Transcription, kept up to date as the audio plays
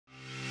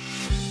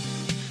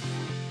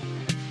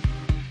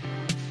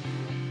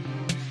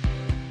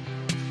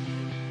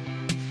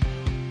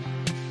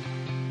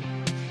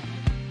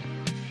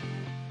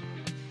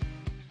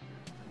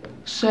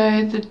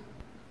So the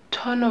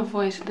tone of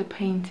voice in the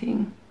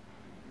painting,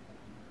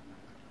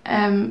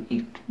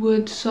 it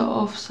would sort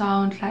of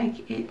sound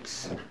like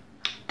it's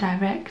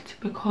direct,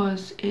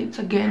 because it's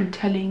again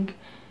telling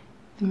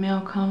the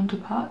male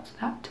counterparts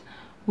that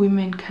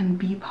women can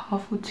be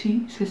powerful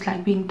too. So it's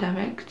like being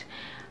direct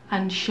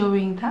and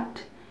showing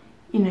that,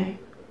 you know,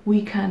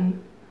 we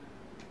can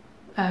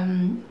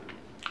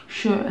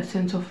show a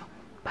sense of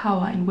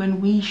power, and when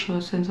we show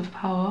a sense of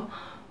power,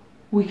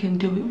 we can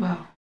do it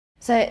well.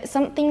 So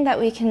something that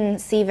we can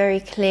see very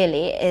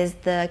clearly is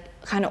the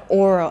kind of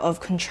aura of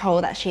control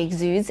that she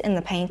exudes in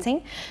the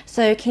painting.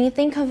 So can you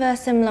think of a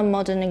similar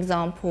modern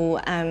example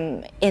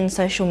in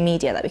social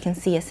media that we can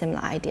see a similar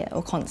idea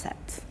or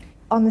concept?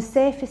 On the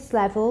surface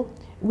level,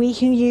 we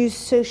can use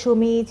social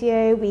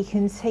media, we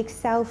can take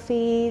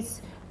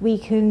selfies, we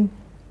can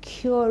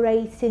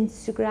curate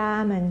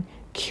Instagram and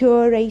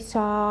curate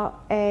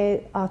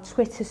our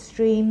Twitter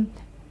stream.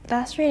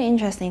 That's really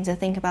interesting to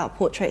think about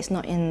portraits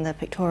not in the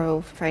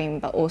pictorial frame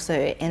but also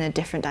in a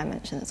different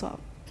dimension as well.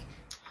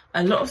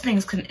 A lot of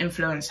things can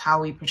influence how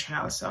we portray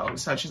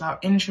ourselves, such as our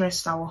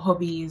interests, our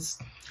hobbies,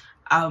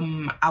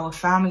 our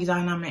family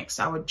dynamics,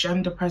 our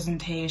gender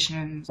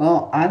presentations.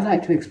 Well, I'd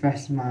like to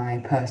express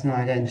my personal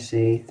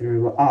identity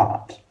through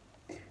art.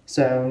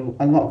 So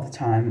a lot of the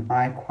time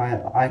I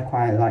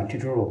quite like to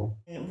draw.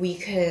 We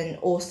can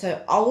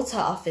also alter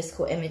our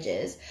physical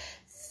images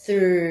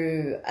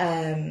through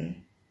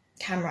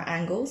camera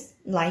angles,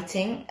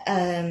 lighting,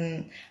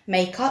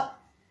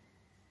 makeup,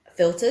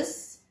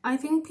 filters. I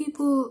think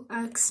people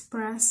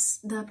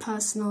express their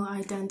personal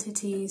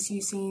identities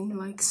using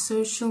like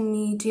social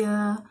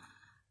media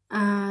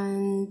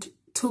and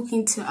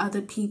talking to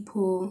other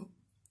people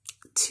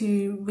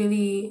to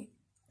really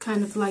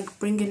kind of like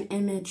bring an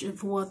image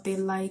of what they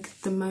like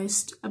the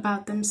most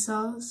about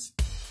themselves.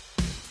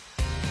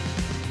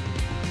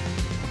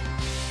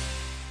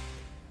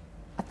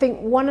 I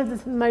think one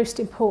of the most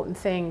important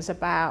things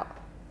about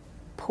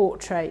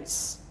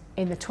portraits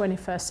in the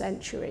 21st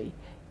century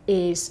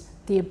is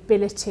the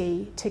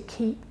ability to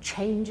keep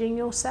changing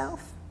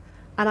yourself.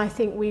 And I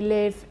think we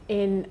live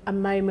in a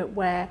moment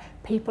where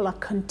people are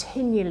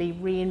continually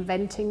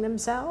reinventing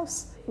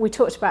themselves. We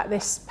talked about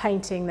this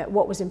painting, that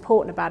what was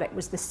important about it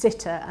was the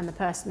sitter and the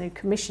person who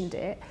commissioned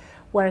it,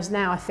 whereas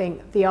now I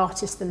think the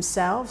artists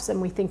themselves,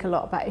 and we think a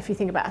lot about, if you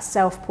think about a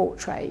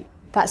self-portrait,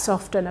 that's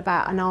often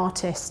about an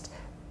artist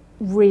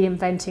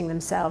reinventing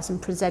themselves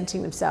and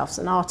presenting themselves.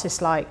 And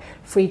artists like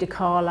Frida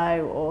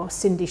Kahlo or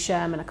Cindy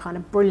Sherman are kind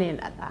of brilliant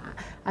at that.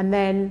 And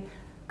then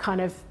kind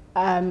of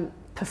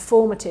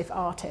performative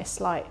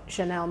artists like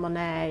Janelle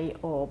Monáe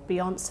or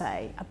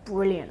Beyonce are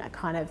brilliant at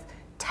kind of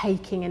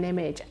taking an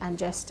image and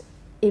just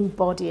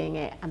embodying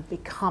it and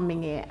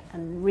becoming it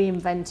and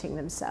reinventing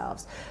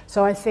themselves.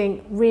 So I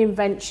think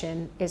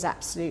reinvention is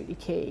absolutely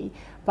key,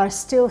 but I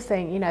still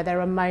think, you know,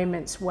 there are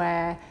moments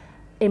where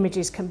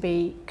images can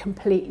be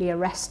completely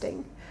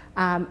arresting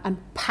and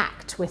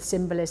packed with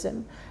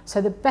symbolism. So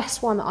the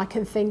best one that I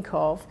can think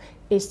of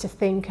is to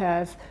think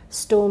of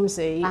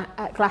Stormzy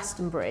at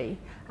Glastonbury,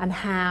 and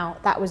how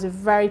that was a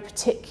very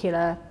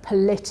particular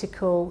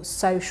political,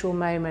 social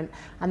moment,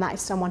 and that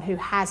is someone who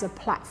has a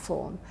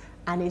platform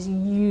and is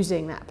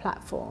using that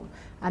platform,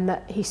 and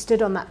that he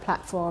stood on that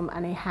platform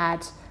and he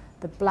had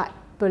the black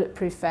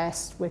bulletproof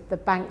vest with the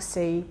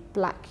Banksy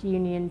black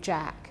Union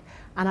Jack.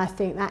 And I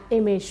think that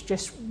image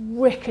just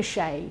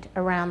ricocheted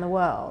around the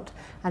world.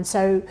 And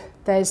so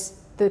there's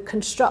the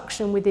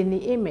construction within the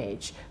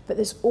image, but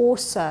there's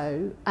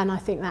also, and I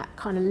think that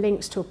kind of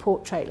links to a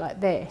portrait like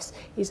this,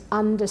 is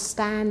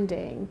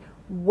understanding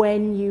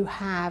when you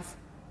have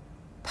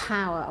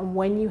power and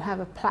when you have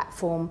a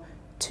platform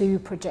to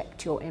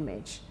project your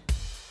image.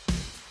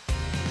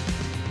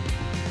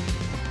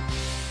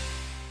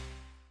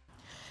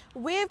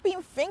 We've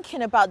been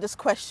thinking about this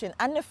question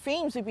and the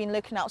themes we've been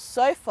looking at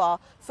so far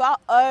for our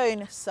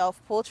own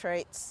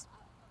self-portraits.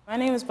 My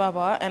name is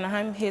Baba, and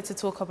I'm here to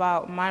talk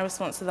about my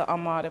response to the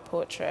Armada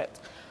portrait.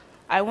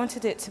 I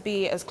wanted it to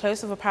be as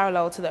close of a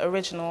parallel to the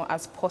original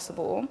as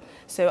possible,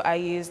 so I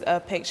used a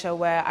picture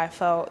where I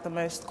felt the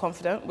most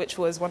confident, which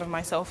was one of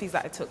my selfies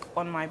that I took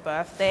on my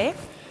birthday.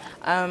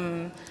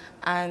 And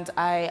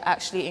I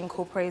actually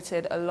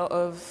incorporated a lot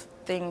of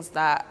things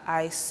that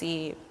I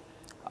see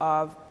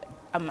are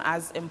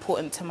as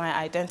important to my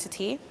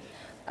identity.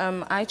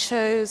 I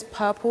chose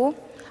purple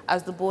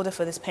as the border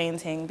for this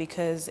painting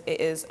because it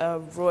is a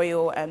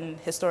royal and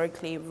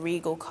historically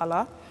regal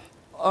colour.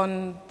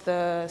 On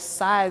the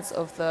sides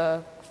of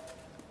the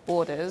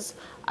borders,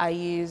 I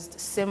used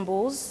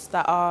symbols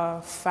that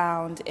are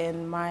found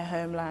in my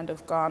homeland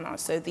of Ghana.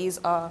 So these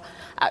are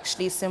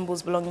actually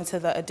symbols belonging to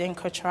the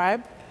Adinka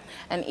tribe,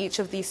 and each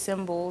of these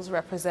symbols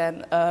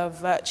represent a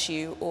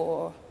virtue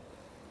or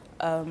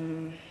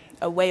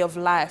a way of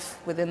life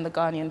within the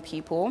Ghanaian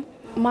people.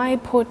 My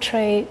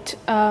portrait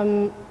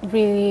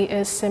really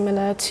is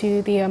similar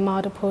to the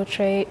Armada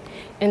portrait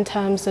in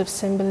terms of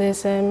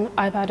symbolism.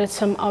 I've added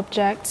some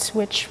objects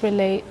which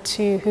relate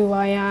to who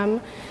I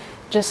am,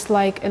 just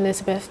like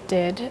Elizabeth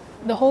did.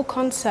 The whole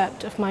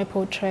concept of my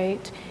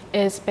portrait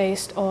is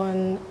based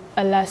on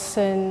a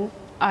lesson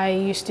I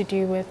used to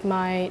do with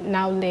my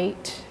now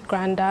late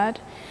granddad.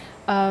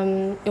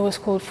 It was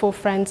called Four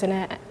Friends and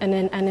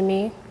an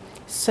Enemy.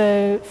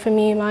 So for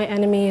me, my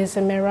enemy is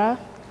a mirror.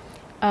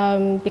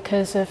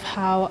 Because of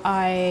how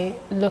I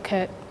look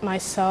at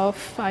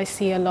myself, I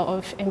see a lot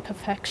of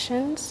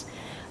imperfections.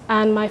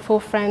 And my four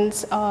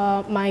friends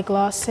are my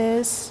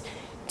glasses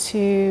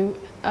to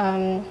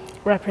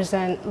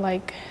represent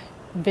like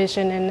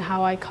vision and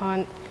how I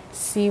can't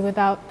see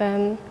without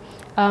them.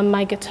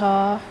 My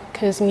guitar,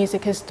 because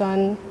music has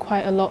done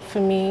quite a lot for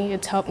me.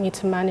 It's helped me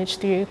to manage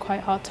through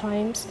quite hard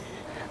times.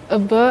 A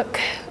book,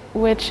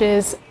 which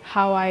is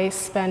how I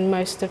spend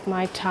most of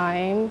my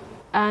time.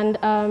 And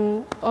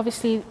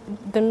obviously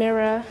the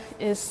mirror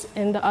is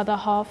in the other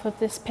half of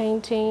this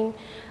painting,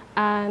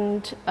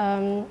 and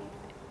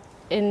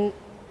in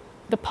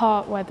the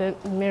part where the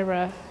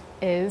mirror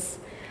is,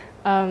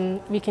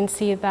 we can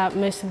see that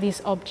most of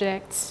these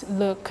objects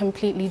look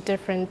completely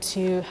different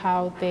to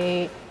how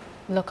they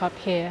look up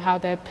here, how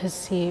they're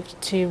perceived,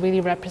 to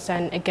really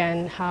represent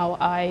again how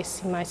I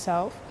see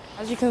myself.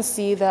 As you can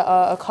see, there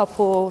are a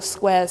couple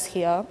squares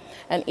here,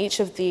 and each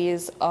of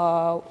these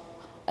are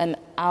an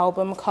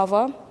album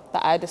cover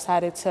that I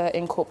decided to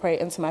incorporate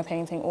into my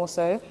painting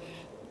also.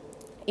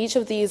 Each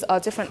of these are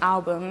different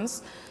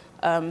albums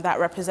that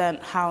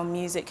represent how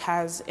music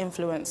has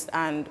influenced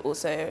and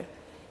also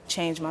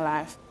changed my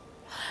life.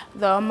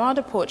 The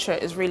Armada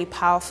Portrait is really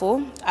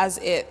powerful as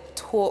it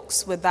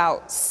talks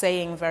without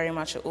saying very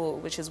much at all,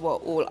 which is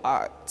what all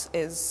art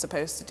is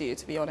supposed to do,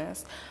 to be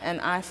honest. And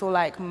I feel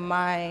like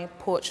my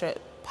portrait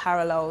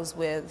parallels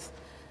with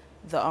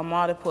the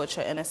Armada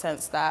Portrait in a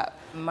sense that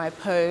my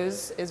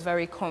pose is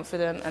very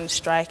confident and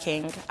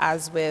striking,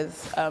 as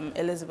with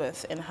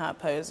Elizabeth in her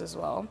pose as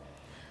well.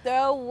 There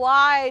are a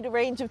wide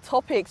range of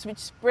topics which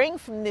spring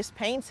from this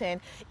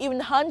painting, even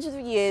hundreds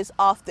of years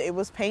after it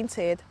was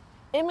painted.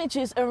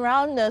 Images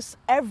around us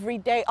every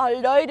day are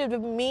loaded with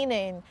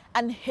meaning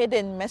and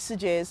hidden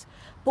messages.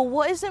 But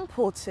what is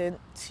important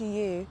to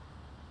you?